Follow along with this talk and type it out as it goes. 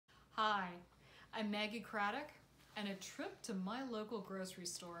Hi, I'm Maggie Craddock, and a trip to my local grocery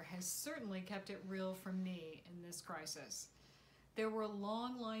store has certainly kept it real for me in this crisis. There were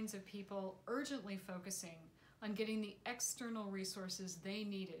long lines of people urgently focusing on getting the external resources they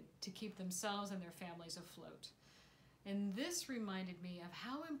needed to keep themselves and their families afloat. And this reminded me of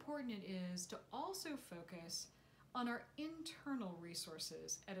how important it is to also focus on our internal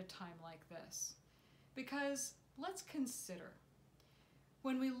resources at a time like this. Because let's consider,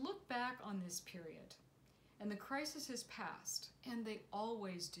 when we look back on this period, and the crisis has passed, and they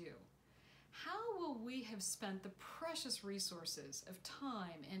always do, how will we have spent the precious resources of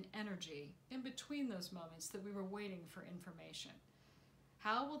time and energy in between those moments that we were waiting for information?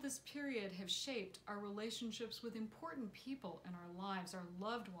 How will this period have shaped our relationships with important people in our lives, our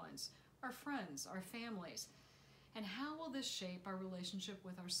loved ones, our friends, our families? And how will this shape our relationship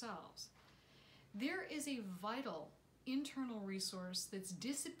with ourselves? There is a vital internal resource that's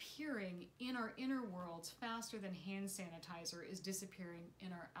disappearing in our inner worlds faster than hand sanitizer is disappearing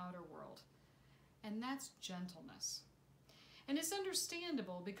in our outer world. And that's gentleness. And it's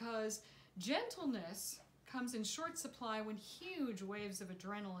understandable because gentleness comes in short supply when huge waves of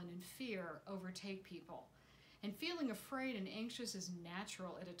adrenaline and fear overtake people. And feeling afraid and anxious is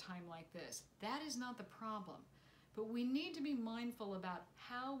natural at a time like this. That is not the problem. But we need to be mindful about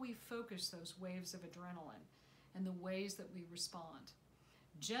how we focus those waves of adrenaline and the ways that we respond.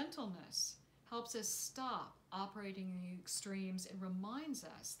 Gentleness helps us stop operating in the extremes and reminds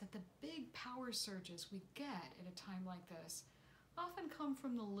us that the big power surges we get at a time like this often come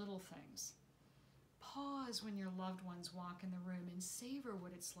from the little things. Pause when your loved ones walk in the room and savor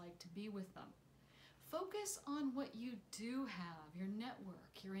what it's like to be with them. Focus on what you do have, your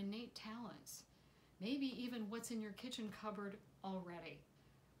network, your innate talents, maybe even what's in your kitchen cupboard already.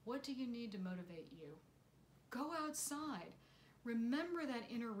 What do you need to motivate you? Go outside. Remember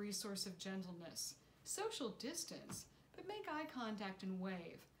that inner resource of gentleness. Social distance, but make eye contact and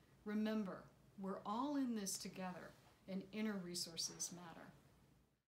wave. Remember, we're all in this together, and inner resources matter.